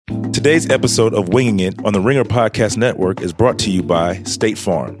Today's episode of Winging It on the Ringer Podcast Network is brought to you by State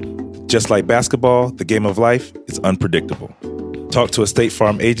Farm. Just like basketball, the game of life is unpredictable. Talk to a State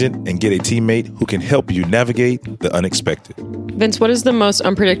Farm agent and get a teammate who can help you navigate the unexpected. Vince, what is the most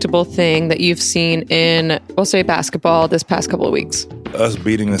unpredictable thing that you've seen in, we'll say, basketball this past couple of weeks? Us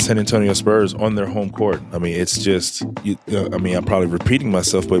beating the San Antonio Spurs on their home court. I mean, it's just, I'm probably repeating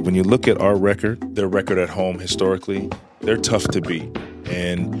myself, but when you look at our record, their record at home historically, they're tough to beat.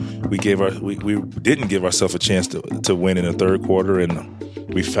 And we didn't give ourselves a chance to win in the third quarter,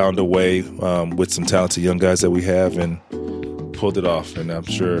 and we found a way with some talented young guys that we have and pulled it off. And I'm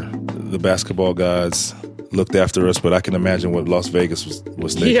sure the basketball guys looked after us, but I can imagine what Las Vegas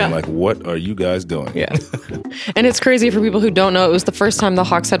was thinking, like, what are you guys doing? Yeah. And it's crazy for people who don't know, it was the first time the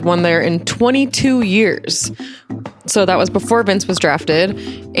Hawks had won there in 22 years. So that was before Vince was drafted,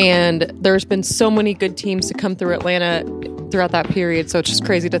 and there's been so many good teams to come through Atlanta throughout that period, so it's just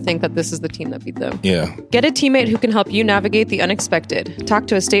crazy to think that this is the team that beat them. Yeah. Get a teammate who can help you navigate the unexpected. Talk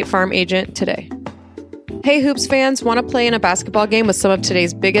to a State Farm agent today. Hey, Hoops fans, want to play in a basketball game with some of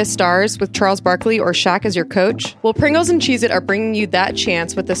today's biggest stars with Charles Barkley or Shaq as your coach? Well, Pringles and Cheez-It are bringing you that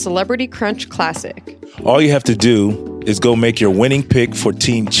chance with the Celebrity Crunch Classic. All you have to do is go make your winning pick for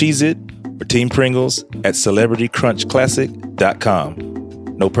Team Cheez-It or Team Pringles at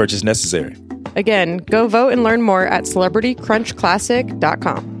celebritycrunchclassic.com. No purchase necessary. Again, go vote and learn more at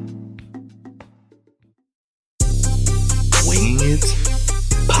celebritycrunchclassic.com. Winging It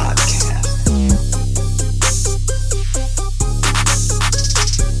Podcast.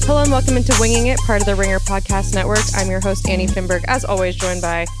 Hello and welcome into Winging It, part of the Ringer Podcast Network. I'm your host, Annie Finberg, as always joined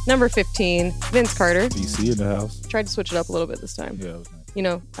by number 15, Vince Carter. DC in the house. Tried to switch it up a little bit this time. Yeah, it was nice. You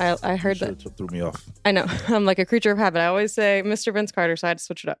know, I heard that. It threw me off. I know. I'm like a creature of habit. I always say Mr. Vince Carter, so I had to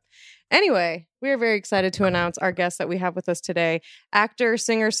switch it up. Anyway, we are very excited to announce our guest that we have with us today. Actor,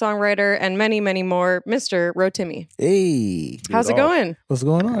 singer, songwriter, and many, many more, Mr. Rotimi. Hey. How's it going? What's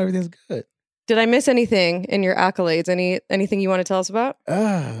going on? Everything's good. Did I miss anything in your accolades? Anything you want to tell us about?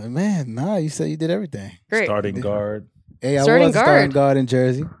 Man, nah, you said you did everything. Great. Starting guard. Hey, I Starting was guard. starting guard in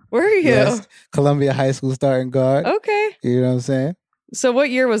Jersey. Where are you? Yes, Columbia High School starting guard. Okay. You know what I'm saying? So what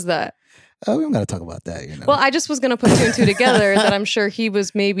year was that? We don't got to talk about that, you know. Well, I just was going to put two and two together that I'm sure he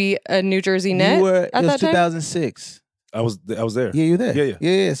was maybe a New Jersey Net it at was that time. 2006. I was there. Yeah, you there?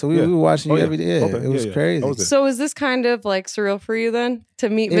 Yeah. So we were watching you every day. Okay. It was crazy. I was there. So is this kind of like surreal for you then to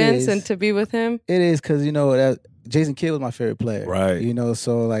meet It Vince is. and to be with him? It is because, you know, that Jason Kidd was my favorite player. Right. You know,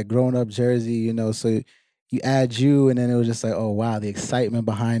 so like growing up Jersey, you know, so you add you and then it was just like, oh, wow, the excitement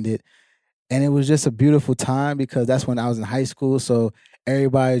behind it. And it was just a beautiful time because that's when I was in high school. So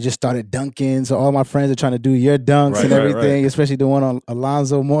everybody just started dunking. So all my friends are trying to do your dunks and everything, especially the one on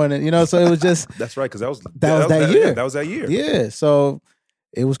Alonzo Mourning, you know, so it was just. That's right, because that was that year. Yeah, that was that year. Yeah. So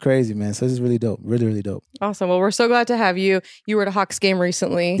it was crazy, man. So this is really dope. Really, really dope. Awesome. Well, we're so glad to have you. You were at a Hawks game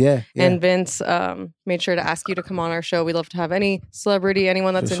recently. Yeah. And Vince made sure to ask you to come on our show. We love to have any celebrity,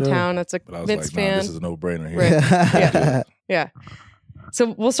 anyone that's For in sure. town that's a But I was Vince like, fan. this is a no-brainer here. Right. Yeah.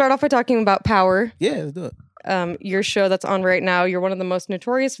 So we'll start off by talking about Power, Yeah, let's do it. your show that's on right now. You're one of the most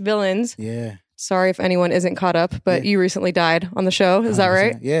notorious villains. Yeah. Sorry if anyone isn't caught up, but Yeah. you recently died on the show. Is that 100%.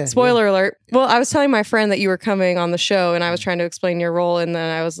 right? Yeah. Spoiler alert. Well, I was telling my friend that you were coming on the show and I was trying to explain your role. And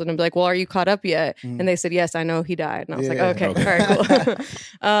then I was going to be like, well, are you caught up yet? And they said, yes, I know he died. And I was like, Yeah. okay. All right, cool.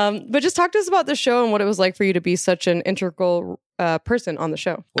 But just talk to us about the show and what it was like for you to be such an integral person on the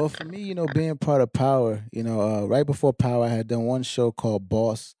show. Well, for me, you know, being part of Power, you know, right before Power, I had done one show called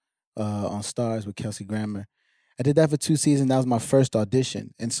Boss on Stars with Kelsey Grammer. I did that for 2 seasons. That was my first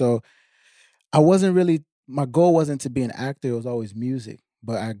audition. And so I wasn't really, my goal wasn't to be an actor. It was always music.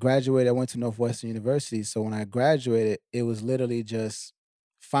 But I graduated. I went to Northwestern University. So when I graduated, it was literally just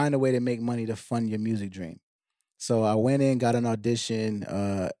find a way to make money to fund your music dream. So I went in, got an audition.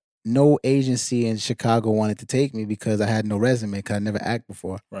 No agency in Chicago wanted to take me because I had no resume because I never acted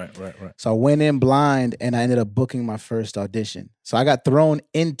before. Right. So I went in blind and I ended up booking my first audition. So I got thrown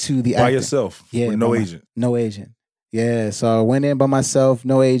into the By acting. yourself, Yeah, with no by agent. No agent. Yeah, so I went in by myself,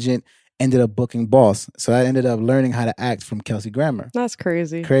 no agent, ended up booking Boss. So I ended up learning how to act from Kelsey Grammer. That's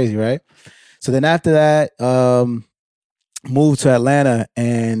crazy. Crazy, right? So then after that, moved to Atlanta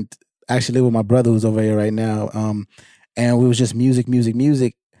and actually live with my brother who's over here right now. And we was just music.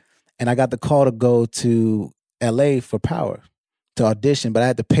 And I got the call to go to LA for Power to audition, but I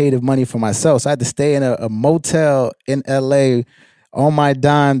had to pay the money for myself. So I had to stay in a motel in LA on my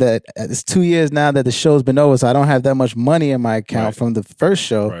dime. That it's 2 years now that the show's been over, so I don't have that much money in my account from the first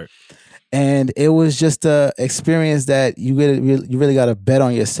show. Right. And it was just a experience that you really got to bet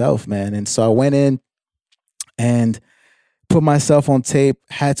on yourself, man. And so I went in and put myself on tape,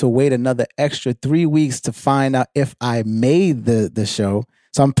 had to wait another extra 3 weeks to find out if I made the show.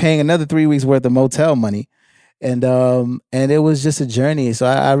 So I'm paying another 3 weeks worth of motel money. And it was just a journey. So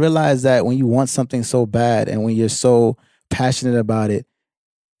I realized that when you want something so bad and when you're so passionate about it,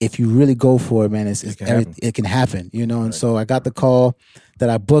 if you really go for it, man, it can happen, you know? And so I got the call that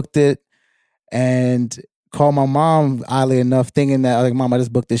I booked it and called my mom, oddly enough, thinking that, like, Mom, I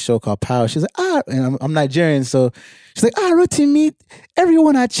just booked this show called Power. She's like, and I'm Nigerian, so she's like, Rotimi,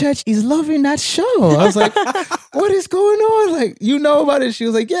 everyone at church is loving that show. I was like, what is going on? Like, you know about it? She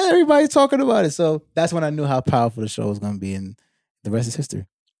was like, yeah, everybody's talking about it. So that's when I knew how powerful the show was going to be, and the rest is history.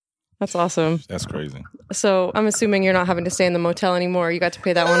 That's awesome. That's crazy. So I'm assuming you're not having to stay in the motel anymore. You got to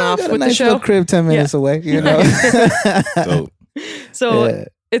pay that one off got with a nice the show. Little crib 10 minutes away, you know? So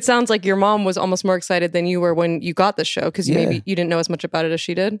it sounds like your mom was almost more excited than you were when you got the show, because maybe you didn't know as much about it as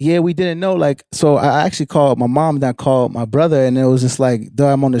she did. Yeah, we didn't know. Like, so I actually called my mom, then I called my brother, and it was just like,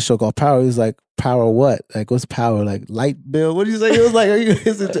 I'm on this show called Power. He was like, Power what? Like, what's Power? Like, light bill? What did you say? He was like,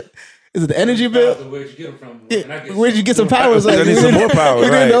 is it the energy bill? Where'd you get them from? Where'd you get some powers? Like, I need some more power. We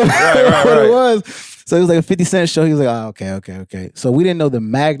didn't know Right. what it was. So it was like a 50-cent show. He was like, okay. So we didn't know the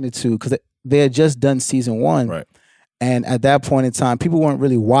magnitude because they had just done season 1. Right. And at that point in time, people weren't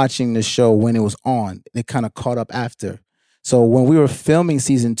really watching the show when it was on. They kind of caught up after. So when we were filming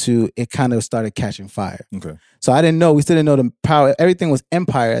season 2, it kind of started catching fire. Okay. So I didn't know. We still didn't know the power. Everything was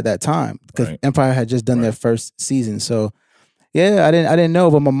Empire at that time because Empire had just done their first season. So yeah, I didn't know,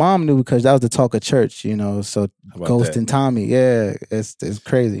 but my mom knew because that was the talk of church, you know. So Ghost and Tommy, it's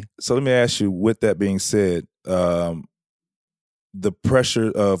crazy. So let me ask you, with that being said, the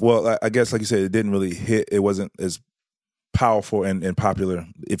pressure of, well, I guess like you said, it didn't really hit. It wasn't as powerful and popular,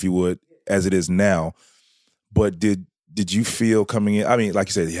 if you would, as it is now. But did you feel coming in? I mean, like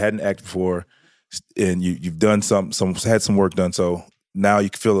you said, you hadn't acted before, and you've done had some work done, so now you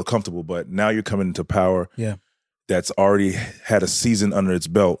feel comfortable. But now you're coming into Power. Yeah. That's already had a season under its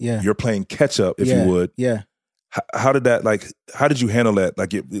belt. Yeah. You're playing catch up, if you would. Yeah. How did that, like, how did you handle that?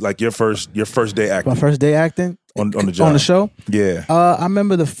 Like your first day acting? My first day acting? On the job. On the show? Yeah. I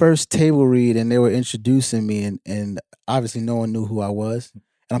remember the first table read and they were introducing me and obviously no one knew who I was. And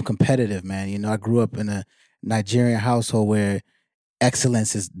I'm competitive, man. You know, I grew up in a Nigerian household where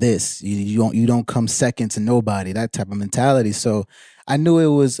excellence is this. You don't come second to nobody, that type of mentality. So I knew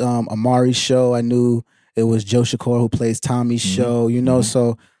it was Amari's show. I knew it was Joe Shakur who plays Tommy's show, you know,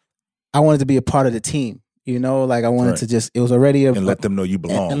 so I wanted to be a part of the team, you know, like I wanted to just, it was already and let them know you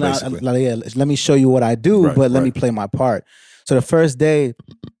belong, basically. Let me show you what I do, but let me play my part. So the first day,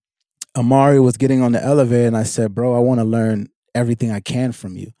 Amari was getting on the elevator and I said, bro, I want to learn everything I can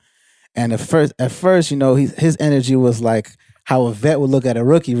from you. And at first, you know, his energy was like how a vet would look at a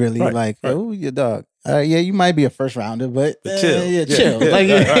rookie, really, oh, your dog. Yeah, you might be a first rounder, but chill. Like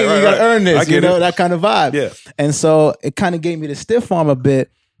you gotta earn this, you know, that kind of vibe. Yeah. And so it kind of gave me the stiff arm a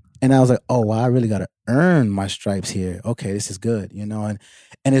bit, and I was like, oh, wow, I really gotta earn my stripes here. Okay, this is good, you know, and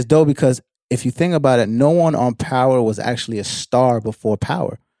it's dope because if you think about it, no one on Power was actually a star before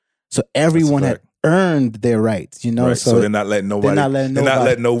Power, so everyone had earned their rights, you know. Right. So they're not letting nobody. They're not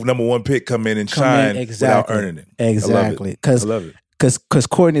letting no number one pick come in and shine without earning it. Exactly. I love it. Because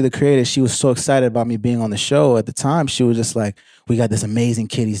Courtney, the creator, she was so excited about me being on the show at the time. She was just like, we got this amazing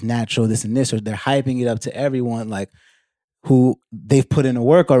kid. He's natural, this and this. Or they're hyping it up to everyone, like, who they've put in the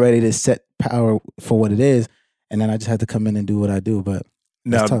work already to set Power for what it is. And then I just had to come in and do what I do. But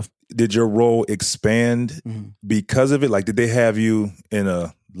now, it's tough. Did your role expand because of it? Like, did they have you in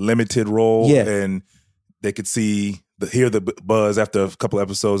a limited role? Yeah. And they could hear the buzz after a couple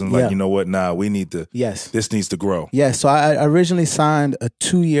episodes and like, you know what? Nah, we need to. Yes. This needs to grow. Yeah. So I originally signed a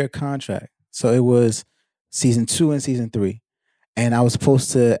 2-year contract. So it was season 2 and season 3. And I was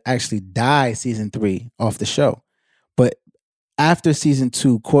supposed to actually die season 3 off the show. But after season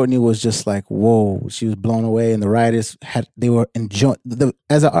 2, Courtney was just like, whoa, she was blown away. And the writers they were enjoying,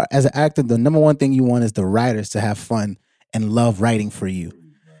 as an actor, the number one thing you want is the writers to have fun and love writing for you.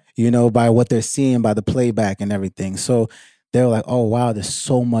 You know, by what they're seeing, by the playback and everything. So they were like, oh, wow, there's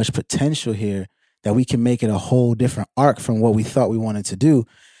so much potential here that we can make it a whole different arc from what we thought we wanted to do.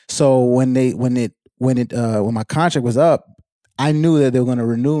 So when my contract was up, I knew that they were going to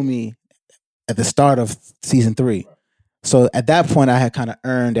renew me at the start of season 3. So at that point, I had kind of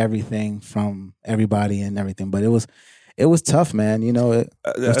earned everything from everybody and everything. But it was tough, man. You know,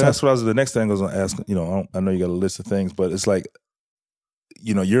 that's what I was. The next thing I was going to ask. You know, I know you got a list of things, but it's like,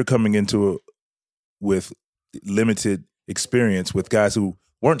 you know, you're coming into it with limited experience with guys who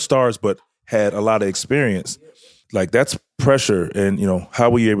weren't stars but had a lot of experience. Like, that's pressure. And, you know, how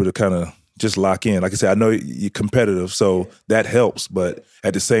were you able to kind of just lock in. Like I said, I know you're competitive, so that helps. But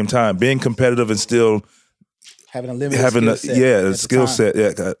at the same time, being competitive and still having a limited skill set. a skill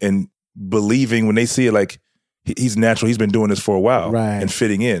set, and believing when they see it, like he's natural. He's been doing this for a while, Right. and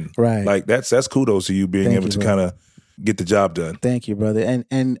fitting in. Right. Like that's kudos to you being Thank able you, to bro. kind of get the job done. Thank you, brother.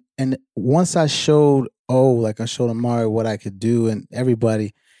 And once I showed I showed Amari what I could do, and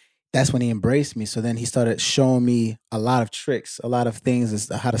everybody, that's when he embraced me. So then he started showing me a lot of tricks, a lot of things, as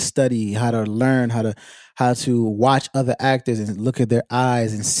to how to study, how to learn, how to watch other actors and look at their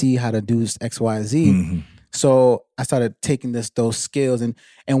eyes and see how to do X, Y, Z. Mm-hmm. So I started taking those skills, and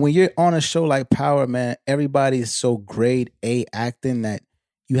when you're on a show like Power, man, everybody is so grade A acting that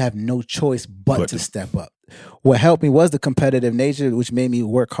you have no choice but to step up. What helped me was the competitive nature, which made me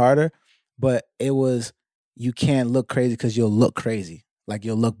work harder. But it was, you can't look crazy because you'll look crazy, like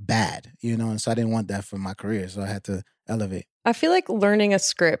you'll look bad, And so I didn't want that for my career, so I had to elevate. I feel like learning a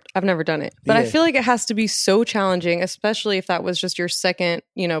script, I've never done it, but I Yeah. feel like it has to be so challenging, especially if that was just your second,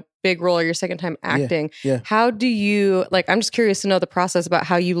 big role or your second time acting. Yeah. How do you, I'm just curious to know the process about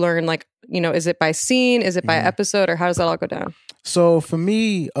how you learn, is it by scene? Is it by episode? Or how does that all go down? So for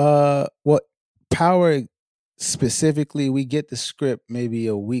me, what Power specifically, we get the script maybe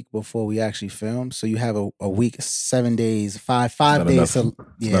a week before we actually film. So you have a week, 7 days, five Not days. enough.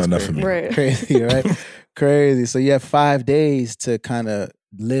 It's not enough for me. Right. Crazy, right? Crazy. So you have 5 days to kind of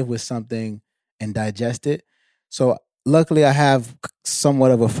live with something and digest it. So luckily I have somewhat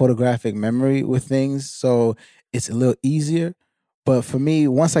of a photographic memory with things. So it's a little easier. But for me,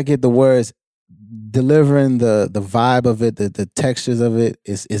 once I get the words, delivering the vibe of it, the textures of it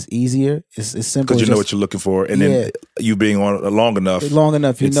is easier. It's simple. Because you know what you're looking for, and then you being on long enough,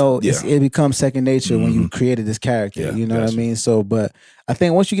 it becomes second nature when you created this character. Yeah, you know what I gotcha. mean? So, but I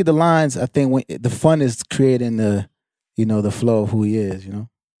think once you get the lines, I think when the fun is creating the flow of who he is.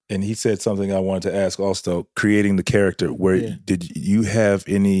 And he said something I wanted to ask also, creating the character. Where did you have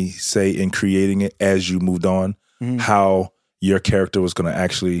any say in creating it as you moved on? Mhm. How your character was going to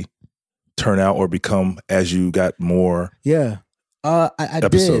actually turn out or become as you got more? Yeah. I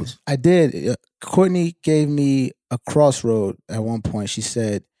Episodes. did. Courtney gave me a crossroad at one point. She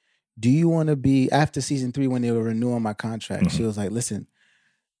said, do you want to be, after season 3 when they were renewing my contract, she was like, listen,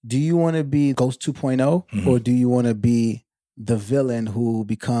 do you want to be Ghost 2.0 or do you want to be the villain who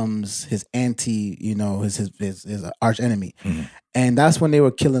becomes his anti, his arch enemy? And that's when they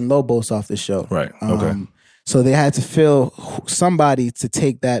were killing Lobos off the show. Right. Okay. So they had to fill somebody to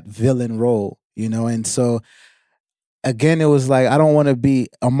take that villain role, and so again, it was like, I don't want to be,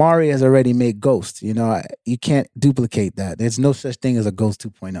 Amari has already made Ghost, you can't duplicate that. There's no such thing as a Ghost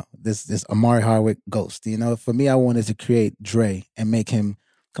 2.0. This Amari Hardwick Ghost, for me, I wanted to create Dre and make him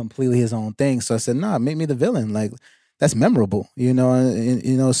completely his own thing. So I said, nah, make me the villain. Like, that's memorable,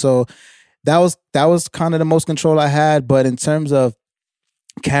 so that was kind of the most control I had. But in terms of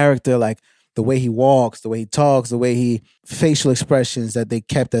character, like the way he walks, the way he talks, the way he facial expressions that they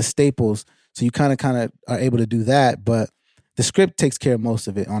kept as staples. So you kind of are able to do that, but the script takes care of most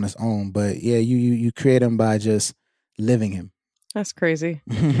of it on its own. But yeah, you create him by just living him. That's crazy.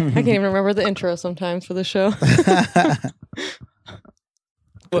 I can't even remember the intro sometimes for the show.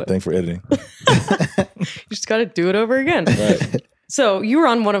 Good thing for editing. You just got to do it over again. Right. So you were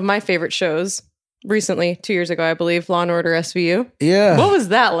on one of my favorite shows recently, 2 years ago, I believe, Law & Order SVU. Yeah. What was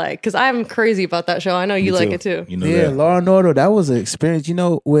that like? Because I'm crazy about that show. I know you Me like too. it too. You know Yeah, that. Law and Order, that was an experience.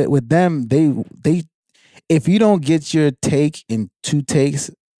 With them, they if you don't get your take in 2 takes,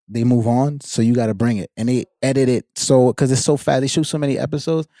 they move on. So you got to bring it, and they edit it because it's so fast. They shoot so many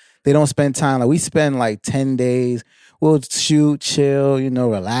episodes. They don't spend time. Like, we spend like 10 days. We'll shoot, chill,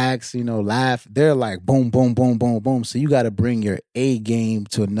 relax, laugh. They're like boom, boom, boom, boom, boom. So you got to bring your A game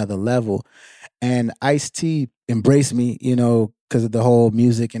to another level. And Ice-T embraced me, because of the whole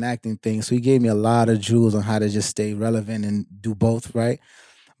music and acting thing. So he gave me a lot of jewels on how to just stay relevant and do both, right?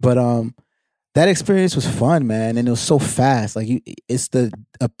 But that experience was fun, man, and it was so fast. Like, it's the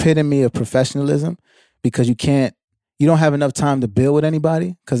epitome of professionalism, because you don't have enough time to build with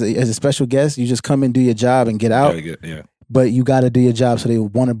anybody, because as a special guest, you just come and do your job and get out. Yeah. But you got to do your job, so they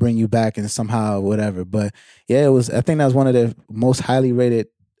want to bring you back and somehow whatever. But yeah, I think that was one of the most highly rated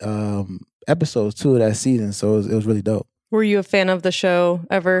episodes too of that season. So it was really dope. Were you a fan of the show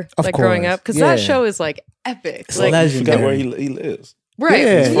ever, Of growing course. up? Because Yeah. that show is like epic. It's Like, You legendary. forgot where he lives. right?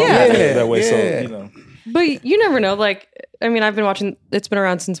 Yeah. Yeah. That way, Yeah. so But you never know. Like, I mean, I've been watching. It's been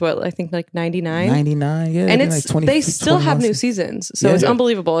around since what, I think like 99. 99, yeah. And it's like 20, they still 20 have new months. seasons, so Yeah. it's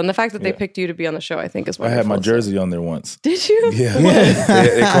unbelievable. And the fact that they Yeah. picked you to be on the show, I think, is I wonderful. had my So- jersey on there once. Did you? Yeah,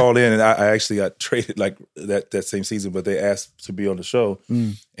 they called in, and I actually got traded like that same season. But they asked to be on the show,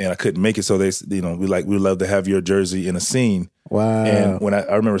 and I couldn't make it. So they, we love to have your jersey in a scene. Wow. And when I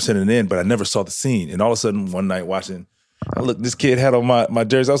remember sending it in, but I never saw the scene. And all of a sudden, one night watching, I looked, this kid had on my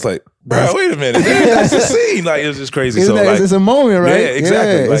jersey. I was like, bro, wait a minute, that's the scene. Like, it was just crazy. Isn't So that- like, it's a moment, right? yeah,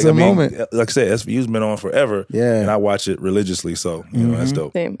 exactly. Yeah, Like, it's a moment. Like I said, SVU's been on forever. Yeah. and I watch it religiously. So that's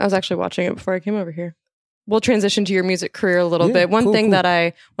dope. Same. I was actually watching it before I came over here. We'll transition to your music career a little Yeah, bit. One cool, thing cool.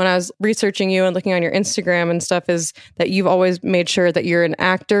 that when I was researching you and looking on your Instagram and stuff, is that you've always made sure that you're an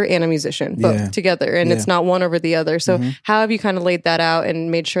actor and a musician, both Yeah. together, and it's Yeah. not one over the other. So how have you kind of laid that out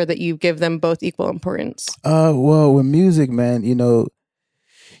and made sure that you give them both equal importance? Well, with music, man,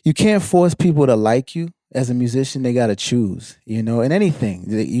 you can't force people to like you. As a musician, they got to choose, in anything.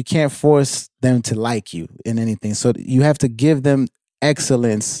 You can't force them to like you in anything. So you have to give them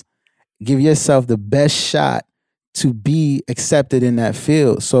excellence, give yourself the best shot to be accepted in that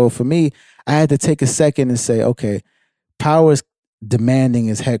field. So for me, I had to take a second and say, okay, power is demanding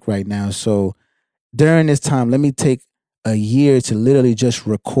as heck right now. So during this time, let me take a year to literally just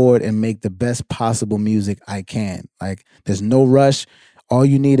record and make the best possible music I can. Like, there's no rush. All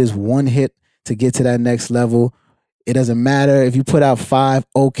you need is one hit to get to that next level. It doesn't matter if you put out 5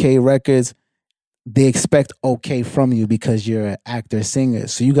 okay records, they expect okay from you because you're an actor, singer.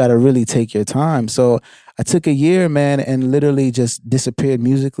 So you got to really take your time. So I took a year, man, and literally just disappeared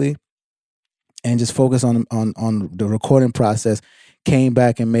musically and just focused on the recording process, came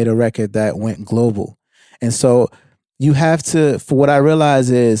back and made a record that went global. And so you have to, for what I realize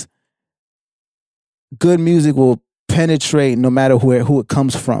is, good music will penetrate no matter who it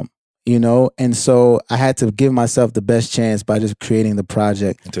comes from, And so I had to give myself the best chance by just creating the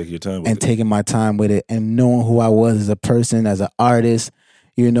project And take your time with and it. taking my time with it and knowing who I was as a person, as an artist,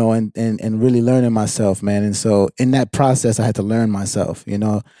 and really learning myself, man. And so in that process, I had to learn myself,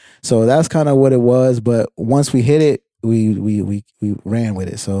 So that's kind of what it was. But once we hit it, we ran with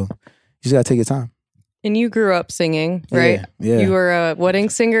it. So you just gotta take your time. And you grew up singing, right? Yeah. You were a wedding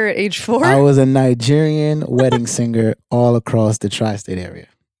singer at age 4? I was a Nigerian wedding singer all across the tri-state area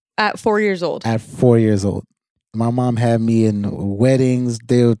At 4 years old. at 4 years old. My mom had me in weddings.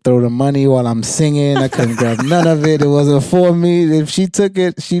 They would throw the money while I'm singing. I couldn't grab none of it. It wasn't for me. If she took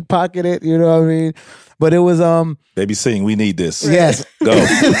it, she'd pocket it. You know what I mean? But it was Baby, sing. We need this. yes, Go.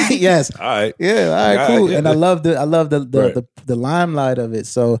 yes, All right. yeah. All right, All cool. right, yeah. And I love the Right. the limelight of it.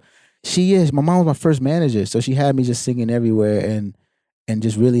 So my mom was my first manager. So she had me just singing everywhere and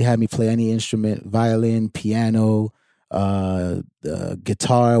just really had me play any instrument, violin, piano,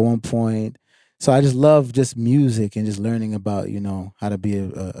 guitar at one point. So I just love just music and just learning about, how to be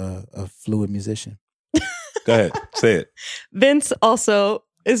a fluid musician. Go ahead. Say it. Vince also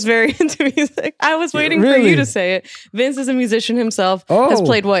is very into music. I was waiting for Really? you to say it. Vince is a musician himself. Oh. Has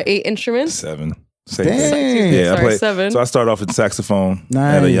played what, 8 instruments? 7. Same Dang. thing. Yeah, I Sorry, played. 7. So I started off with saxophone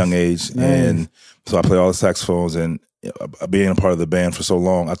at a Nice. young age, Nice. and so I play all the saxophones. And being a part of the band for so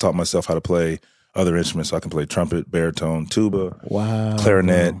long, I taught myself how to play other instruments. So I can play trumpet, baritone, tuba, Wow.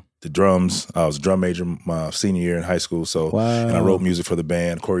 clarinet, the drums. I was a drum major my senior year in high school. So Wow. and I wrote music for the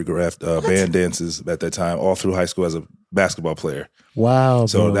band, choreographed band dances at that time, all through high school as a basketball player. Wow.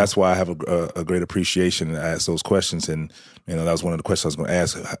 So bro. that's why I have a great appreciation and ask those questions. And, that was one of the questions I was going to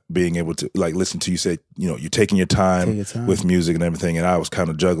ask, being able to listen to you say, you're taking your time, Take your time. with music and everything. And I was kind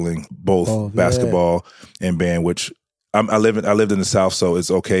of juggling both Both, yeah. basketball and band, which I lived in the South, so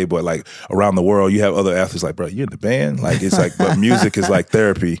it's okay. But around the world, you have other athletes like, bro, you're in the band. It's like, but music is like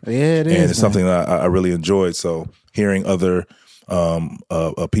therapy. Yeah, it is, And it's man. something that I really enjoyed. So hearing other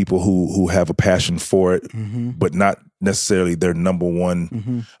people who have a passion for it, Mm-hmm. but not necessarily their number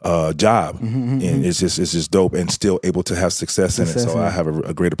one job, Mm-hmm, and it's just dope, and still able to have success in it. Success So in I it. have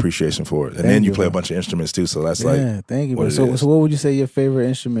a great appreciation for it. And Thank then you you, play a bro. bunch of instruments too. So that's Yeah, thank you, bro. what it So is. what would you say your favorite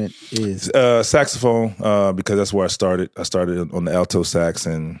instrument is? Saxophone, because that's where I started. I started on the alto sax,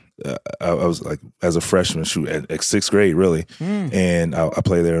 and I was like, as a freshman, at 6th grade, really. And I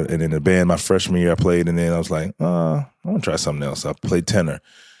played there. And in the band, my freshman year, I played, and then I was like, I want to try something else. I played tenor.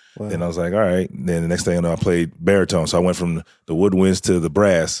 Wow. Then I was like, all right. Then the next thing I know, I played baritone. So I went from the woodwinds to the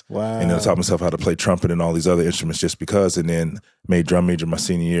brass. Wow. And then I taught myself how to play trumpet and all these other instruments just because. And then made drum major my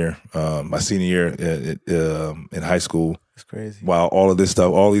senior year. In high school, It's crazy. while all of this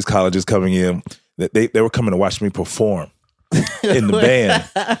stuff, all these colleges coming in, they were coming to watch me perform in the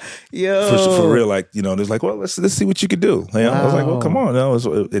band. Yo. For real, there's like, well, let's see what you could do. I was like, well, come on,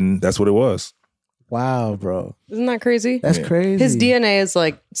 and that's what it was. Wow, bro. Isn't that crazy? That's crazy. His DNA is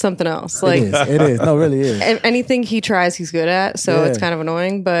like something else. Like It is. No, it really is. and anything he tries, he's good at. So it's kind of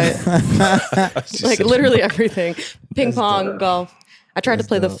annoying, but like literally everything. Ping pong, golf. I tried to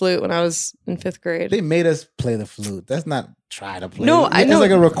play the flute when I was in 5th grade. They made us play the flute. That's not try to play. No, I know. It's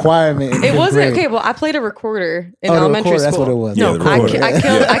like a requirement. in It fifth wasn't grade. okay. Well, I played a recorder in Oh, the elementary recorder, school. that's what it was. No, Yeah, the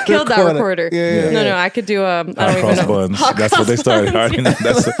recorder. I killed that recorder. Yeah. No, I could do. I don't Hot even cross know. buns. Hot That's what they cross started. buns,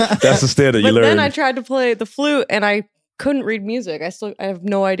 yeah. That's the standard you But learn. then I tried to play the flute, and I couldn't read music. I have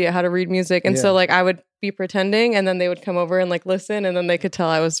no idea how to read music, and so like I would be pretending, and then they would come over and like listen, and then they could tell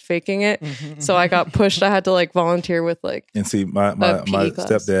I was faking it. So I got pushed. I had to like volunteer with like. And see, my PE class.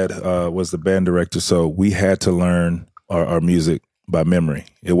 stepdad was the band director, so we had to learn our music by memory.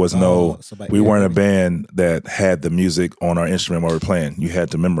 It was we weren't a band that had the music on our instrument while we were playing. You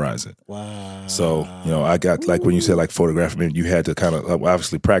had to memorize it. Wow. So, I got like when you said like photographing, you had to kind of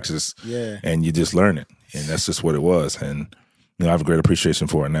obviously practice and you just learn it. And that's just what it was. And, I have a great appreciation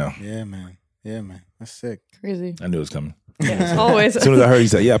for it now. Yeah, man. That's sick. Crazy. I knew it was coming. Yeah, always. As soon as I heard you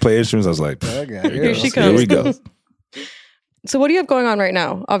say, I play instruments, I was like, Here she here we go. So what do you have going on right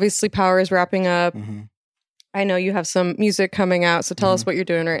now? Obviously, Power is wrapping up. Mm-hmm. I know you have some music coming out. So tell us what you're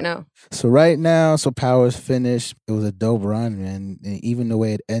doing right now. So right now, Power's finished. It was a dope run, man. And even the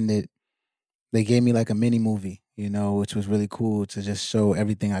way it ended, they gave me like a mini movie, which was really cool to just show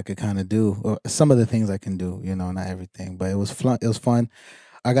everything I could kind of do, or some of the things I can do, not everything, but it was fun. It was fun.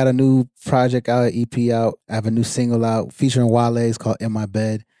 I got a new project out, EP out. I have a new single out featuring Wale. It's called In My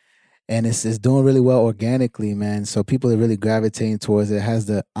Bed. And it's doing really well organically, man. So people are really gravitating towards it. It has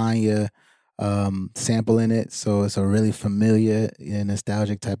the Anya sample in it. So it's a really familiar and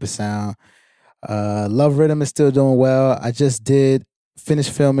nostalgic type of sound. Love Rhythm is still doing well. I just did finish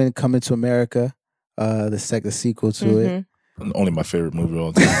filming Coming to America, the sequel to it. Only my favorite movie of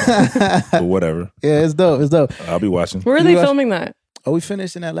all time. But whatever. Yeah, it's dope. It's dope. I'll be watching. Where are they filming that? Oh, we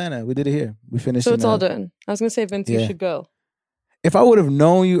finished in Atlanta. We did it here. We finished. So it's all done. I was gonna say, Vince, you should go. If I would have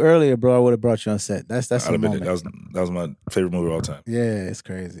known you earlier, bro, I would have brought you on set. That's the moment. That was my favorite movie of all time. Yeah, it's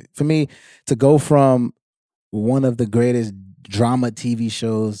crazy. For me, to go from one of the greatest drama TV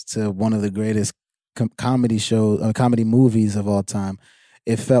shows to one of the greatest comedy movies of all time,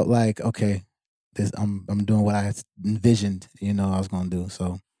 it felt like, okay, I'm doing what I envisioned, I was gonna do.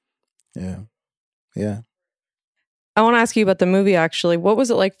 So, yeah. I want to ask you about the movie, actually. What was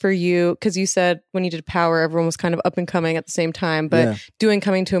it like for you? Because you said when you did Power, everyone was kind of up and coming at the same time. But doing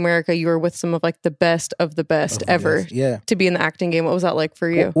Coming to America, you were with some of like the best of the best ever. Yeah. To be in the acting game. What was that like for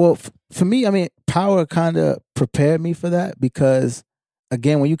you? Well, for me, I mean, Power kind of prepared me for that because,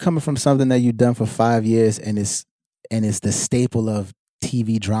 again, when you're coming from something that you've done for 5 years and it's the staple of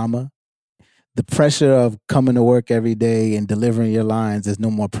TV drama, the pressure of coming to work every day and delivering your lines, there's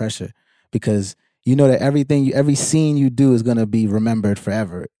no more pressure because you know that every scene you do is going to be remembered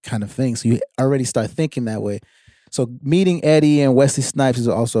forever kind of thing. So you already start thinking that way. So meeting Eddie and Wesley Snipes is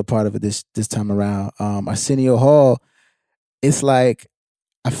also a part of it this time around. Arsenio Hall, it's like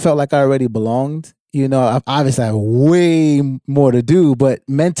I felt like I already belonged. Obviously I have way more to do, but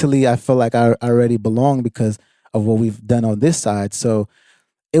mentally I felt like I already belong because of what we've done on this side. So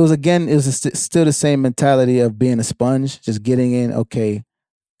it was still the same mentality of being a sponge, just getting in, okay,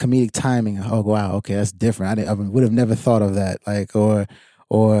 comedic timing. Oh wow, okay, that's different. I would have never thought of that. Like, or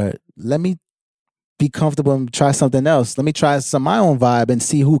let me be comfortable and try something else. Let me try my own vibe and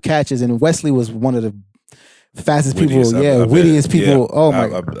see who catches. And Wesley was one of the fastest Wittiest, people, wittiest people. Yeah, oh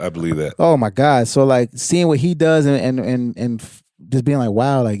my, I believe that. Oh my God! So like seeing what he does and just being like,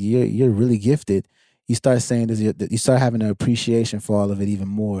 wow, like you're really gifted. You start saying this. You start having an appreciation for all of it even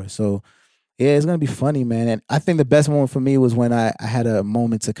more. So. Yeah, it's going to be funny, man. And I think the best moment for me was when I had a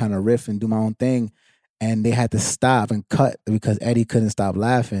moment to kind of riff and do my own thing. And they had to stop and cut because Eddie couldn't stop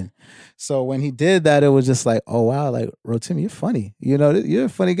laughing. So when he did that, it was just like, oh, wow, like, Rotim, you're funny. You're a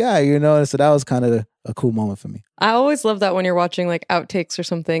funny guy, So that was kind of a cool moment for me. I always love that when you're watching like outtakes or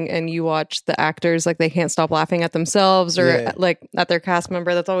something and you watch the actors, like they can't stop laughing at themselves or like at their cast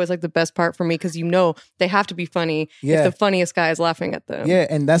member. That's always like the best part for me because they have to be funny if the funniest guy is laughing at them. Yeah,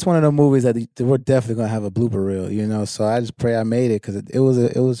 and that's one of the movies that we're definitely going to have a blooper reel, So I just pray I made it because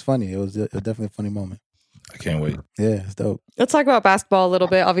it was funny. It was definitely a funny moment. I can't wait. Yeah, it's dope. Let's talk about basketball a little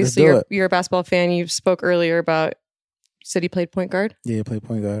bit. Obviously, you're a basketball fan. You spoke earlier about City played point guard. Yeah, he played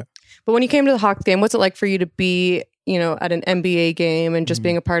point guard. But when you came to the Hawks game, what's it like for you to be, at an NBA game and just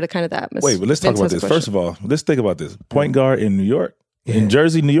being a part of kind of that atmosphere? Wait, but let's talk about this. First of all, let's think about this. Point guard in New York, in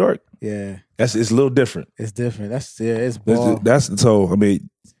Jersey, New York. Yeah, it's a little different. It's different. It's ball. That's so. I mean,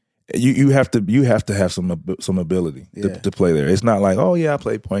 you have to have some ability to play there. It's not like, oh yeah, I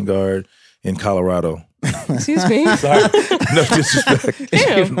play point guard in Colorado. Excuse me. Sorry, no disrespect.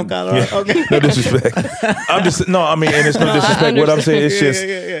 Damn. Okay. No disrespect. I'm just no. I mean, and it's no disrespect. What I'm saying is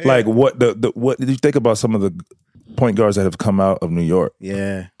just like what what did you think about some of the point guards that have come out of New York?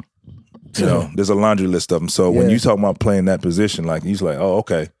 Yeah. You know, there's a laundry list of them. So when Yeah. you talk about playing that position, like he's like, oh,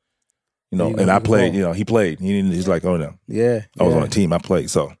 okay, you know. You And know, I you played. go. You know, he played. He's like, oh no, Yeah. I was on a team. I played.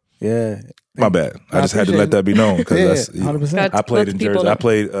 So Yeah. my bad. I I just had to appreciate let that be known Yeah, because 100%. I played Let in people Jersey. know. I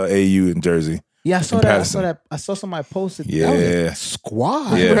played AAU in Jersey. Yeah, I saw in that. Patterson. I saw somebody posted. Yeah. That was a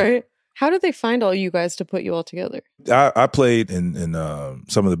squad. Yeah. Right. How did they find all you guys to put you all together? I played in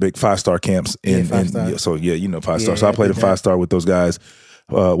some of the big 5-star camps in, Yeah, 5-star. so yeah, you know 5-star. Yeah, So I played in did that. 5-star with those guys.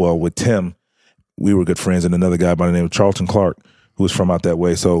 Well, with Tim, we were good friends, and another guy by the name of Charlton Clark, who was from out that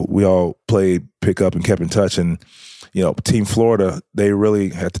way. So we all played pickup and kept in touch. And you know, Team Florida, they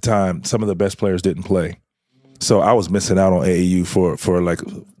really at the time some of the best players didn't play. So I was missing out on AAU for like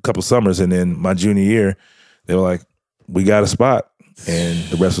a couple summers, and then my junior year, they were like, "We got a spot." And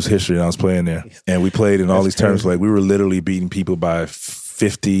the rest was history, and I was playing there. And we played in all these tournaments. Like, we were literally beating people by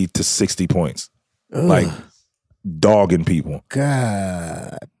 50 to 60 points. Like, dogging people.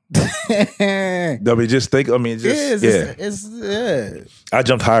 God. I mean, just think, I mean, just, yeah. I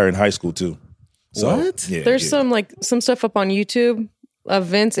jumped higher in high school, too. So, What? Yeah, There's yeah. some stuff up on YouTube of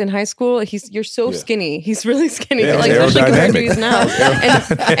Vince in high school. You're so Yeah. skinny. He's really skinny. Yeah, like it's especially compared to aerodynamic. he's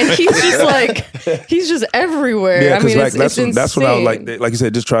now. And he's just like he's just everywhere. Yeah, I mean, because it's that's when I was insane. like you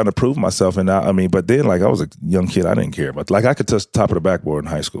said, just trying to prove myself. And I mean, but then like I was a young kid, I didn't care about. Like I could touch the top of the backboard in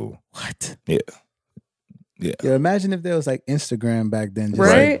high school. What? Yeah. Yeah, imagine if there was like Instagram back then, just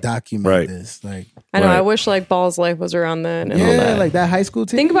Right? like document Right. this. Like, I know. Right. I wish like Ball's Life was around then. And all yeah, that. like that high school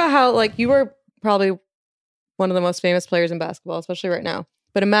team. Think about how like you were probably one of the most famous players in basketball, especially right now.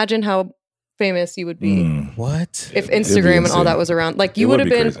 But imagine how famous you would be Mm. what? if It'd be Instagram and all insane. that was around. Like you It would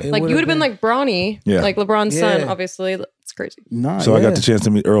would have be been crazy. like It you would have been would've like Bronny, Yeah. like LeBron's son. Yeah. Obviously, it's crazy. Nah, So I yeah. got the chance to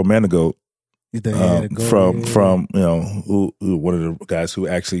meet Earl Manigault You think he had to go, from you know who one of the guys who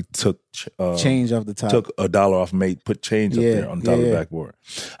actually took change off the top. took $1 off, put change up Yeah, there on the top of the yeah. backboard.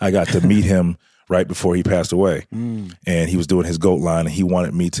 I got to meet him right before he passed away, Mm. and he was doing his GOAT line, and he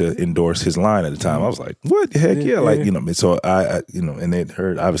wanted me to endorse his line at the time. I was like, "What? Heck yeah!" Yeah, Like yeah. you know, so I you know, and they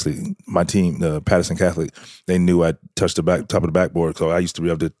heard obviously my team, the Patterson Catholic, they knew I touched the top of the backboard, so I used to be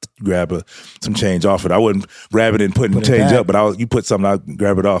able to grab some change off it. I wouldn't grab it and put it change back. up, but you put something, I'd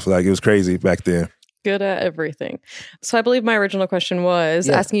grab it off. Like it was crazy back then. Good at everything. So I believe my original question was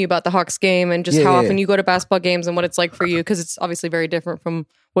Yeah. asking you about the Hawks game and just Yeah, how yeah. often you go to basketball games and what it's like for you, because it's obviously very different from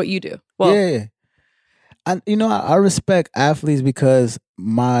what you do. Well, yeah. And you know, I respect athletes because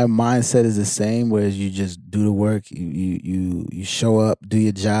my mindset is the same. Whereas you just do the work, you show up, do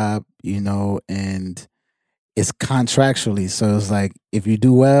your job, you know, and it's contractually. So it's like if you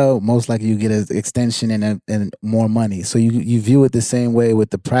do well, most likely you get an extension and more money. So you view it the same way with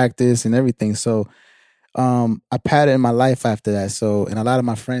the practice and everything. So I patterned my life after that. So, and a lot of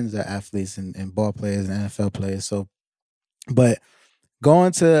my friends are athletes and ball players and NFL players. So, but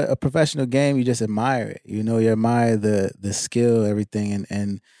going to a professional game, you just admire it. You know, you admire the skill, everything,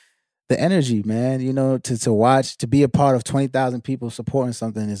 and the energy, man. You know, to watch, to be a part of 20,000 people supporting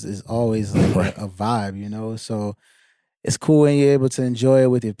something is always like a vibe. You know, so it's cool when you're able to enjoy it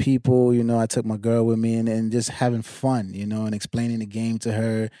with your people. You know, I took my girl with me and just having fun. You know, and explaining the game to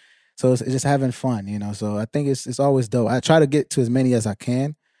her. So it's just having fun. You know, so I think it's always dope. I try to get to as many as I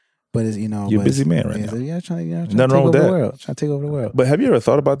can. But it's, you know, You're a but busy it's- man right yeah, now. so yeah, trying to Nothing take wrong over with the that. world. Trying to take over the world. But have you ever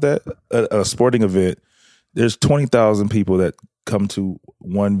thought about that? A sporting event, there's 20,000 people that come to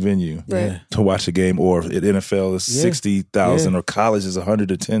one venue Right. to watch a game, or at NFL is Yeah. 60,000, Yeah. or college is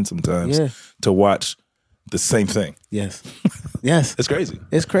 110 sometimes Yeah. to watch the same thing. Yes. Yes. It's crazy.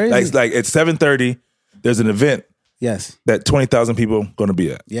 It's crazy. Like at 7:30, there's an event Yes. that 20,000 people going to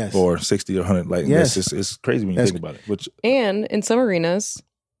be at. Yes. Or 60 or 100. Like Yes. it's crazy when you That's- think about it. Which And in some arenas,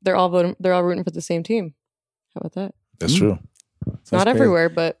 they're all rooting for the same team. How about that? that's true. So Not it's crazy. everywhere,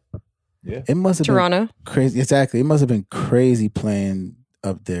 but It must have Toronto. been crazy. Exactly. It must have been crazy playing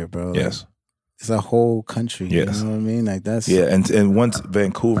up there, bro. Yes. It's a whole country. Yes. You know what I mean? Like that's Yeah, and once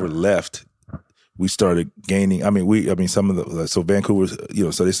Vancouver left, we started gaining. I mean, some of the so Vancouver, you know,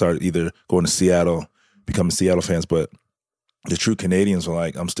 so they started either going to Seattle, becoming Seattle fans, but the true Canadians were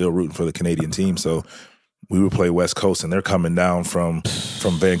like, I'm still rooting for the Canadian team, so we would play West Coast, and they're coming down from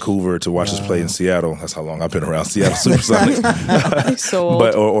Vancouver to watch us play in Seattle. That's how long I've been around Seattle Supersonics. He's so old.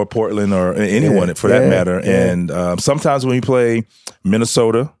 But or Portland or anyone Yeah, for that yeah, matter. yeah. And sometimes when we play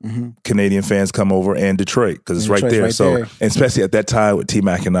Minnesota, Canadian fans come over, and Detroit because it's right Detroit's there. right So there. and especially at that time with T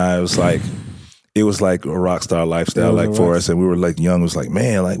Mac and I, it was like it was like a rock star lifestyle, like for us, and we were like young. It was like,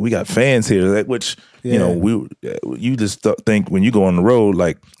 man, like we got fans here. Like, which you know, you just think when you go on the road,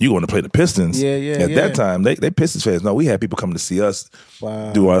 like you going to play the Pistons. At that time, they Pistons fans. No, we had people coming to see us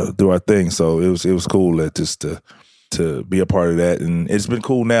do our thing. So it was cool that just to be a part of that, and it's been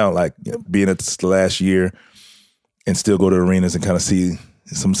cool now, like being at the last year, and still go to arenas and kind of see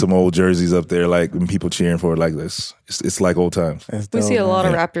some old jerseys up there, like when people cheering for it like this. It's like old times. We see a lot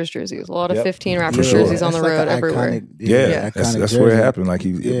of Raptors jerseys, a lot of 15 Raptors jerseys on the road everywhere. That's where it happened. Like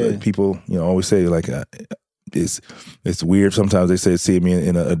people, you know, always say like it's weird. Sometimes they say see me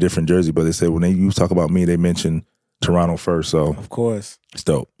in a different jersey, but they say when you talk about me, they mention Toronto first. So of course, it's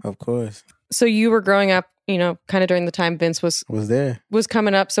dope. Of course. So you were growing up, you know, kind of during the time Vince was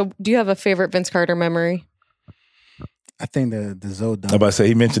coming up. So do you have a favorite Vince Carter memory? I think the Zoe dunk. I'm about to say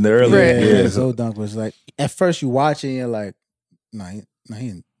he mentioned it earlier. Right. Yeah, the Zoe dunk was like at first you watch it and you're like, he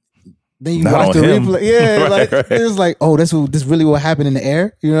ain't. Then you watch the replay. Yeah, like it was like, oh, this really what happened in the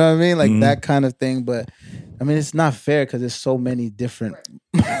air. You know what I mean? Like that kind of thing. But I mean, it's not fair because there's so many different.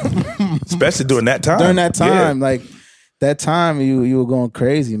 Especially during that time. Like that time, you were going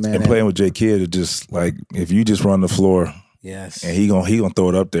crazy, man. And playing with J Kidd, it just like if you just run the floor, yes, and he gonna throw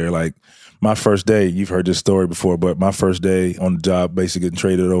it up there. Like my first day, you've heard this story before, but my first day on the job, basically getting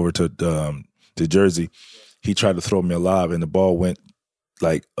traded over to Jersey, he tried to throw me a lob, and the ball went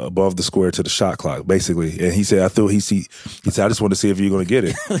like above the square to the shot clock, basically. And he said, he said, I just want to see if you're going to get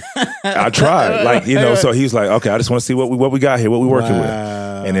it. I tried, like, you know, so he's like, okay, I just want to see what we got here, what we working with.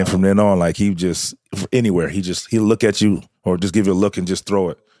 And then from then on, like he just, anywhere, he'll look at you or just give you a look and just throw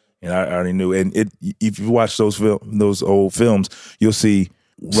it. And I already knew. And if you watch those old films, you'll see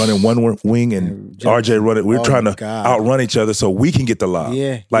running one wing and RJ running. We're trying to outrun each other so we can get the lob.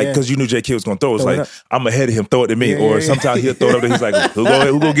 Yeah, like because you knew J Kidd was going to throw. It's like I'm ahead of him, throw it to me, or sometimes he'll throw it up there. He's like,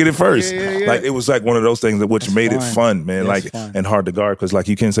 who go get it first? Like it was like one of those things which made it fun, man. And hard to guard because like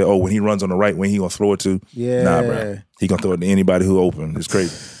you can't say, oh, when he runs on the right wing, he gonna throw it to. Nah, bro, he gonna throw it to anybody who open. It's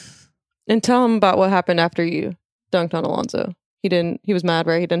crazy. And tell him about what happened after you dunked on Alonzo. He was mad,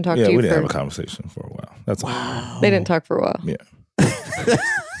 right? He didn't talk to you. Yeah, we didn't have a conversation for a while. That's all. They didn't talk for a while. Yeah.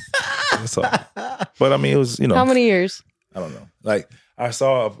 That's all. But I mean, it was, you know. How many years? I don't know. Like, I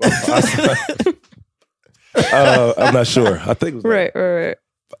saw I'm not sure. I think it was right. or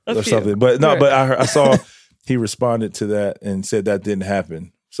something. But no, but I saw he responded to that and said that didn't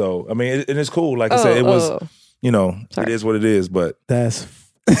happen. So, I mean, and it's cool. Like I said, it was, you know, it is what it is, but. That's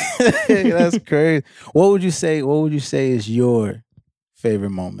crazy. What would you say is your favorite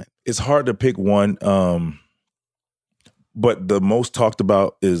moment? It's hard to pick one. But the most talked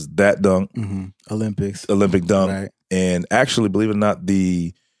about is that dunk. Olympic dunk. Right. And actually, believe it or not,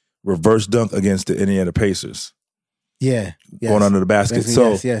 the reverse dunk against the Indiana Pacers. Yeah. Going under the basket.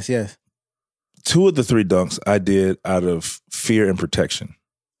 So yes. 2 of the 3 dunks I did out of fear and protection,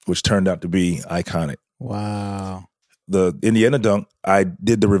 which turned out to be iconic. Wow. The Indiana dunk, I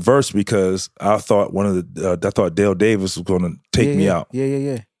did the reverse because I thought I thought Dale Davis was going to take me out.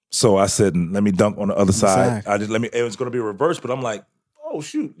 Yeah. So I said, let me dunk on the other side. It was going to be a reverse, but I'm like, oh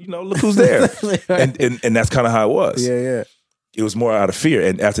shoot, you know, look who's there. Right. And that's kind of how it was. Yeah. It was more out of fear.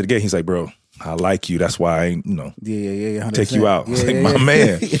 And after the game, he's like, bro, I like you. That's why I ain't, you know, 100%. take you out. It's like, my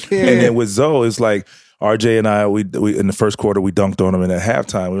man. And then with Zoe, it's like RJ and I, we in the first quarter, we dunked on him. And at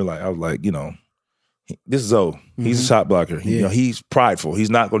halftime, I was like, you know, this is Zoe. He's a shot blocker. You know, he's prideful. He's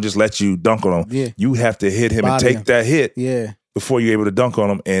not going to just let you dunk on him. Yeah. You have to hit him and take that hit. Yeah. Before you're able to dunk on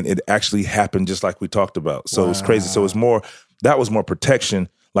him, and it actually happened just like we talked about. So it's crazy. So it's more, that was more protection.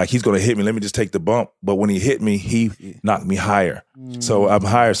 Like he's going to hit me. Let me just take the bump. But when he hit me, he knocked me higher. So I'm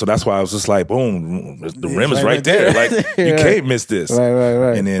higher. So that's why I was just like, boom, the rim is right there. Like you can't miss this.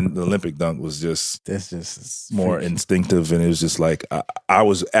 Right. And then the Olympic dunk was that's just more instinctive, and it was just like I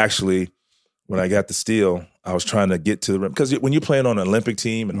was actually, when I got the steal, I was trying to get to the rim. Because when you're playing on an Olympic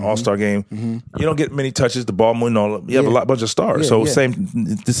team, an all-star game, you don't get many touches, the ball moving, you have a bunch of stars.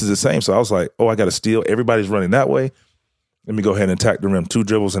 This is the same. So I was like, oh, I got to steal. Everybody's running that way. Let me go ahead and attack the rim. 2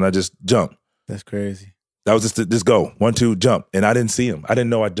 dribbles, and I just jump. That's crazy. That was just go. 1, 2, jump. And I didn't see him. I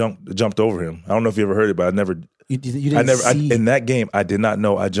didn't know I jumped over him. I don't know if you ever heard it, but I never. You didn't see? In that game, I did not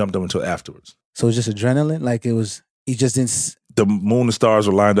know I jumped him until afterwards. So it was just adrenaline? Like it was, you just didn't. The moon and stars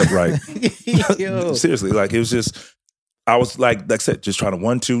were lined up right. Seriously, like it was just, I was like I said, just trying to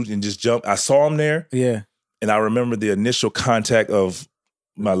 1, 2 and just jump. I saw him there. Yeah. And I remember the initial contact of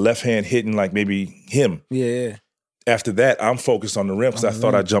my left hand hitting like maybe him. Yeah. After that, I'm focused on the rim because I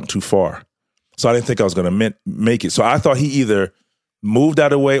thought I jumped too far. So I didn't think I was going to make it. So I thought he either moved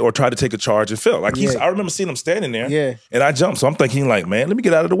out of the way or tried to take a charge and fell. Like I remember seeing him standing there. Yeah. And I jumped. So I'm thinking like, man, let me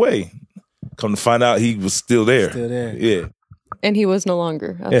get out of the way. Come to find out, he was still there. Still there. Yeah, And he was no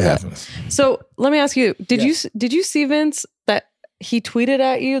longer. after it that. happens. So let me ask you: Did you see Vince that he tweeted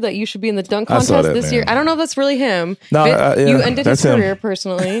at you that you should be in the dunk I saw contest that, this man. year? I don't know if that's really him. No, You ended his that's him. career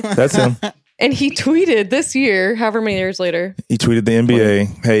personally, That's him. and he tweeted this year, however many years later. He tweeted the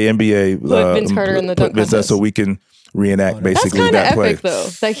NBA, "Hey NBA, Put Vince Carter in the dunk Vince contest. so we can reenact That's basically kind of that play." epic, though.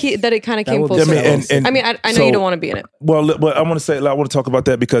 That it kind of That came would full be- circle. and I know so- you don't want to be in it. Well, but I want to talk about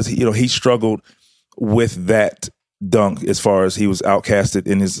that because he struggled with that dunk as far as he was outcasted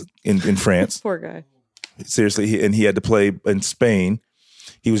in France. Poor guy. Seriously, he had to play in Spain.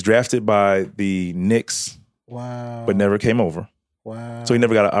 He was drafted by the Knicks, Wow. but never came over. Wow. So he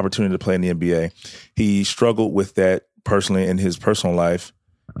never got an opportunity to play in the NBA. He struggled with that personally in his personal life.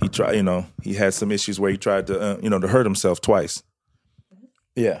 He tried, he had some issues where he tried to, to hurt himself twice.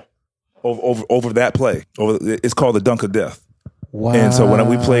 Yeah, over that play. It's called the dunk of death. Wow. And so when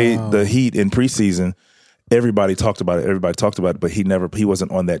we played the Heat in preseason, everybody talked about it. But he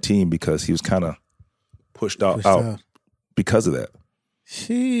wasn't on that team because he was kind of pushed out because of that.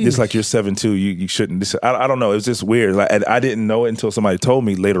 Sheesh. Just like you're 7'2", you shouldn't. I don't know. It was just weird. Like I didn't know it until somebody told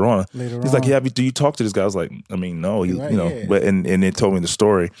me later on. He's like, "Yeah, do you talk to this guy?" I was like, "I mean, no." Right, But and they told me the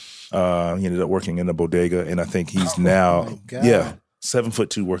story. He ended up working in a bodega, and I think he's now, my God.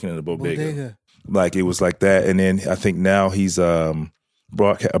 7'2", working in a bodega. Bodega. Like it was like that, and then I think now he's a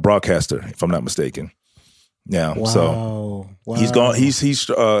broadcaster, if I'm not mistaken. Now, so Wow. he's gone.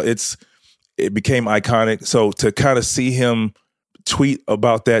 It became iconic. So to kind of see him tweet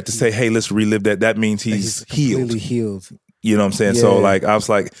about that, to say, "Hey, let's relive that," that means he's healed. Completely healed. You know what I'm saying? So Yeah. like I was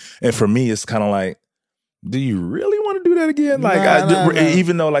like, and for me, it's kind of like, do you really want to do that again? Like, Nah.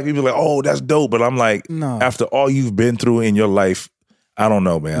 even though like people are like, "Oh, that's dope," but I'm like, No. after all you've been through in your life, I don't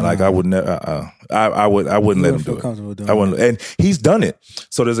know, man. Like I would never, I wouldn't let him do feel comfortable it. doing I wouldn't, and he's done it.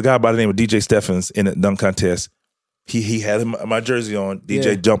 So there's a guy by the name of DJ Steffens in a dunk contest. He had my jersey on.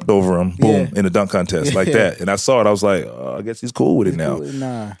 DJ jumped over him, boom, in a dunk contest like that. And I saw it. I was like, I guess he's cool with it now.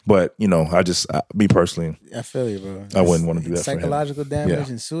 Nah, But me personally, I feel you, bro. I wouldn't want to do that for him. Psychological damage Yeah.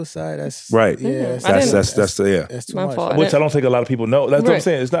 and suicide. That's Right. Yeah, That's too My much. fault. Which I don't think a lot of people know. That's what I'm Right.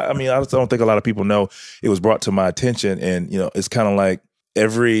 saying. It's not. I mean, I just don't think a lot of people know. It was brought to my attention, and it's kind of like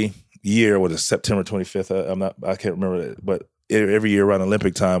every year, what is September 25th? I can't remember it, but every year around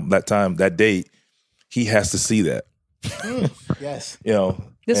Olympic time, that date, he has to see that. Yes.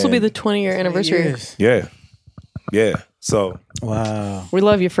 This will be the 20-year anniversary. Years. Yeah. So Wow. We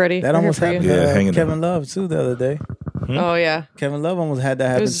love you, Freddie. That We're here almost for you. happened Yeah, to hanging Kevin Love too the other day. Oh yeah, Kevin Love almost had that it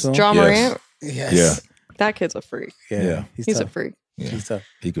happen was to him. John Yes. Morant. Yes. Yeah. That kid's a freak. Yeah. He's He's tough. a freak. He's tough.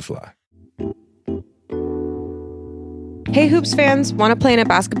 he could fly. Hey Hoops fans, want to play in a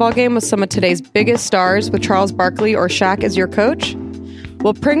basketball game with some of today's biggest stars with Charles Barkley or Shaq as your coach?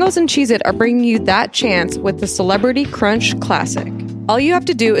 Well, Pringles and Cheez-It are bringing you that chance with the Celebrity Crunch Classic. All you have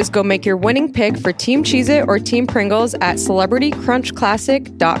to do is go make your winning pick for Team Cheez-It or Team Pringles at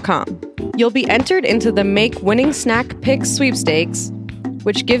celebritycrunchclassic.com. You'll be entered into the Make Winning Snack Pick sweepstakes,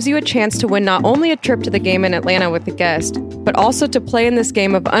 which gives you a chance to win not only a trip to the game in Atlanta with a guest, but also to play in this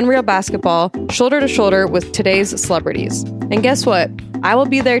game of unreal basketball shoulder to shoulder with today's celebrities. And guess what? I will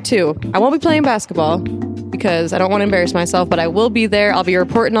be there too. I won't be playing basketball because I don't want to embarrass myself, but I will be there. I'll be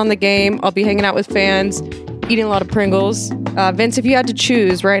reporting on the game. I'll be hanging out with fans, eating a lot of Pringles. Vince, if you had to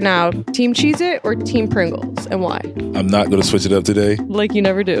choose right now, Team Cheez-It or Team Pringles, and why? I'm not going to switch it up today. Like you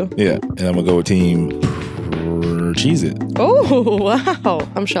never do. Yeah, and I'm going to go with Team Cheez-It. Oh, wow.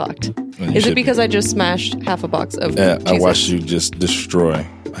 I'm shocked. Well, you Is it should be. because I just smashed half a box of I Cheez-Its? watched you just destroy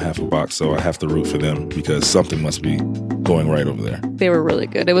a half a box, so I have to root for them because something must be going right over there. They were really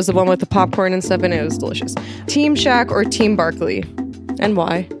good. It was the one with the popcorn and stuff, and it was delicious. Team Shaq or Team Barkley, and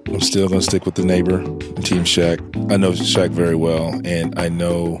why? I'm still going to stick with the neighbor, Team Shaq. I know Shaq very well, and I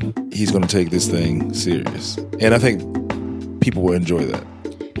know he's going to take this thing serious. And I think people will enjoy that.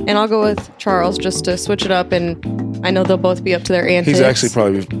 And I'll go with Charles just to switch it up, and I know they'll both be up to their antics. He's actually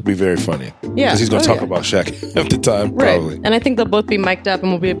probably be very funny. Yeah. Because he's going to Oh, talk yeah. about Shaq half the time, right. probably. And I think they'll both be mic'd up, and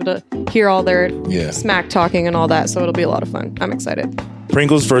we'll be able to hear all their Yeah. smack talking and all that. So it'll be a lot of fun. I'm excited.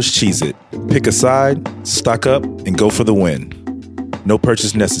 Pringles versus Cheez-It. Pick a side, stock up, and go for the win. No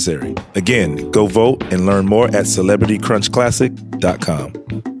purchase necessary. Again, go vote and learn more at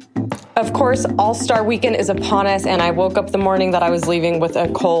celebritycrunchclassic.com. Of course, All-Star Weekend is upon us, and I woke up the morning that I was leaving with a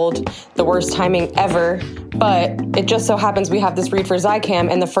cold, the worst timing ever. But it just so happens we have this read for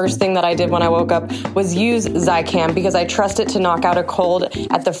Zicam, and the first thing that I did when I woke up was use Zicam because I trust it to knock out a cold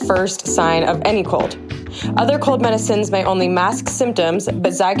at the first sign of any cold. Other cold medicines may only mask symptoms,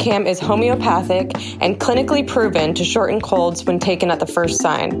 but Zicam is homeopathic and clinically proven to shorten colds when taken at the first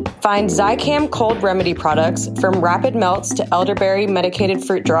sign. Find Zicam cold remedy products from Rapid Melts to elderberry medicated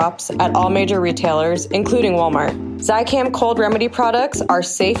fruit drops at all major retailers, including Walmart. Zicam cold remedy products are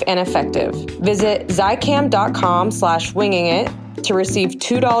safe and effective. Visit Zicam.com/wingingit to receive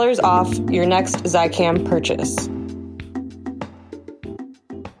 $2 off your next Zicam purchase.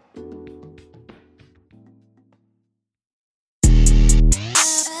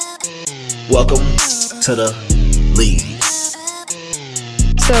 Welcome to the league.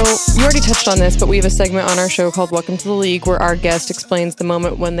 So you already touched on this, but we have a segment on our show called Welcome to the League where our guest explains the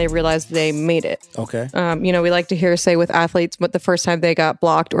moment when they realized they made it. Okay. We like to hear, say, with athletes, what the first time they got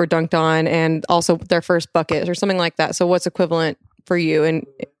blocked or dunked on, and also their first bucket or something like that. So what's equivalent for you in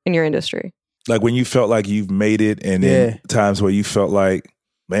your industry? Like when you felt like you've made it, and then times where you felt like,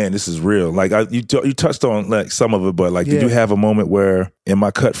 man, this is real. Like you touched on like some of it, but like, did you have a moment where, am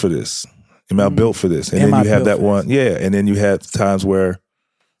I cut for this? Am I built for this? And then you have that one, and then you had times where,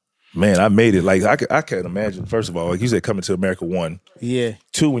 man, I made it. Like I can't imagine. First of all, like you said, coming to America, 1. Yeah.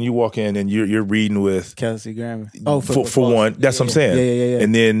 2, when you walk in and you're reading with Kelsey Grammer. For one, that's what I'm saying. Yeah.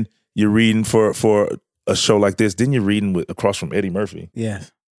 And then you're reading for a show like this. Then you're reading across from Eddie Murphy.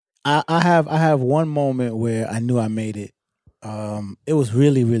 Yes. I have one moment where I knew I made it. It was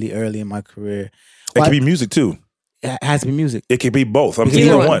really, really early in my career. It could be music too. It has to be music. It could be both. I'm Either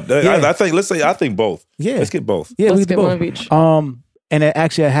either one. one. Yeah. I think both. Yeah. Let's get both. Yeah, Let's we get both. one of each. And it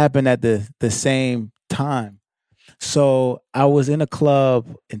actually happened at the same time. So I was in a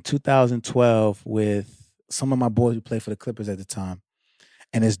club in 2012 with some of my boys who played for the Clippers at the time.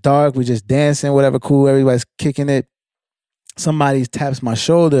 And it's dark. We just dancing, whatever, cool. Everybody's kicking it. Somebody taps my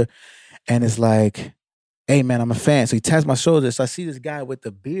shoulder and it's like, hey, man, I'm a fan. So he taps my shoulder. So I see this guy with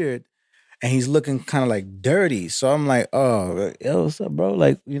the beard and he's looking kind of like dirty. So I'm like, oh, yo, what's up, bro?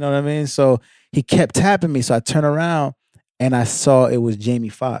 Like, you know what I mean? So he kept tapping me. So I turn around and I saw it was Jamie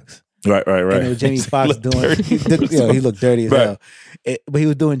Foxx. Right. And it was Jamie Foxx doing, he looked dirty as hell. But he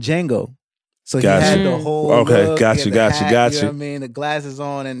was doing Django. So he had the whole look, got you. You know what I mean? The glasses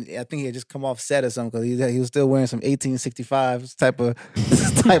on, and I think he had just come off set or something because he was still wearing some 1865 type of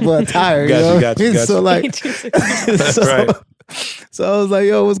attire. Got you. So like, so I was like,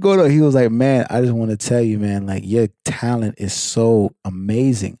 yo, what's going on? He was like, man, I just want to tell you, man, like your talent is so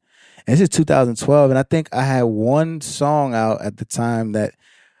amazing. And this is 2012, and I think I had one song out at the time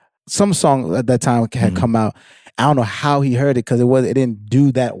some song at that time had come out. I don't know how he heard it because it didn't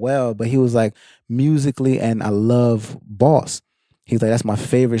do that well, but he was like, musically, and I love Boss. He's like, that's my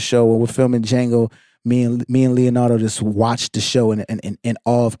favorite show. When we're filming Django, me and Leonardo just watched the show in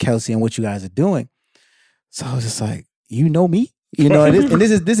awe of Kelsey and what you guys are doing. So I was just like, you know me? You know, and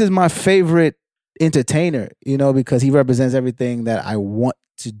this is my favorite entertainer, you know, because he represents everything that I want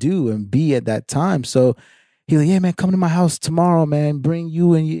to do and be at that time. So he's like, yeah, man, come to my house tomorrow, man. Bring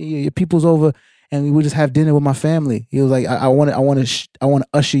you and your peoples over, and we'll just have dinner with my family. He was like, I want to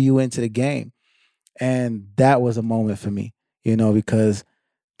usher you into the game. And that was a moment for me, you know, because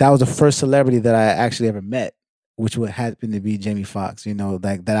that was the first celebrity that I actually ever met, which would happen to be Jamie Foxx, you know,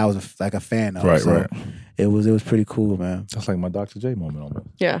 like that I was a fan of. Right. It was pretty cool, man. That's like my Dr. J moment almost.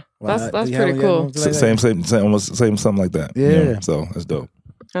 Yeah, Wow. that's pretty cool. Like that? Same, something like that. Yeah. You know? So that's dope.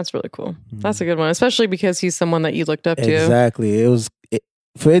 That's really cool. That's a good one, especially because he's someone that you looked up to. Exactly.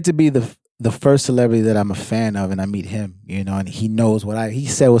 For it to be the first celebrity that I'm a fan of, and I meet him, you know, and he knows he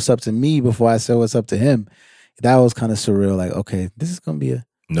said what's up to me before I said what's up to him. That was kind of surreal. Like, okay, this is gonna be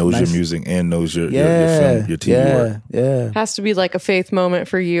knows nice. your music and knows your film, your TV work. Yeah. Has to be like a faith moment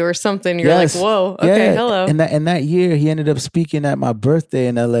for you or something. You're like, whoa, okay, hello. And that year, he ended up speaking at my birthday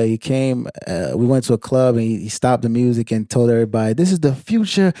in LA. He came, we went to a club and he stopped the music and told everybody, this is the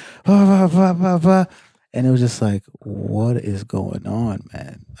future, blah, blah, blah, blah, blah. And it was just like, what is going on,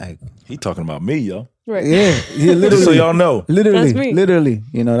 man? Like, He talking about me, yo. Right. yeah, literally. Just so y'all know. That's me. Literally,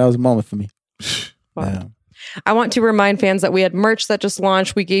 you know, that was a moment for me. Wow. Yeah. I want to remind fans that we had merch that just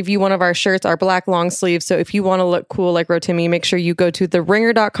launched. We gave you one of our shirts, our black long sleeve. So if you want to look cool like Rotimi, make sure you go to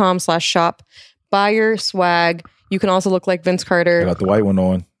theringer.com/shop, buy your swag. You can also look like Vince Carter. I got the white one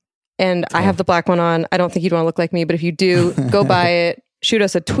on. And I have the black one on. I don't think you'd want to look like me, but if you do, go buy it. Shoot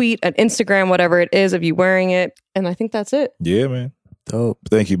us a tweet, an Instagram, whatever it is of you wearing it. And I think that's it. Yeah, man. Dope.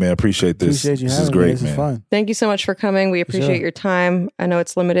 Thank you, man. Appreciate this. Appreciate you this having is me. great, This man. is fun. Thank you so much for coming. We appreciate sure. your time. I know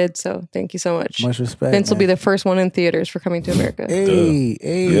it's limited, so thank you so much. Much respect. Vince will be man. the first one in theaters for Coming to America. Hey, Yeah.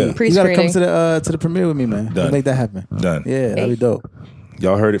 you gotta come Pre-screening. to the premiere with me, man. Done. We'll make that happen. Done. Yeah, that'd be dope.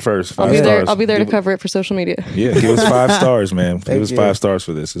 Y'all heard it first. I'll 5 be there. stars. I'll be there to cover it for social media. Yeah, give us 5 stars, man. Give us you. 5 stars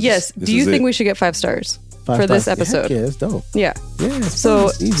for this. Yes. Do you think we should get 5 stars 5 for this stars. episode? Heck yeah, it's dope. Yeah. Yeah. It's So fun.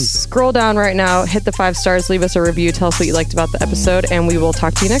 It's easy. scroll down right now, hit the 5 stars, leave us a review, tell us what you liked about the episode, and we will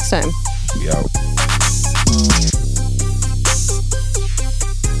talk to you next time. We out.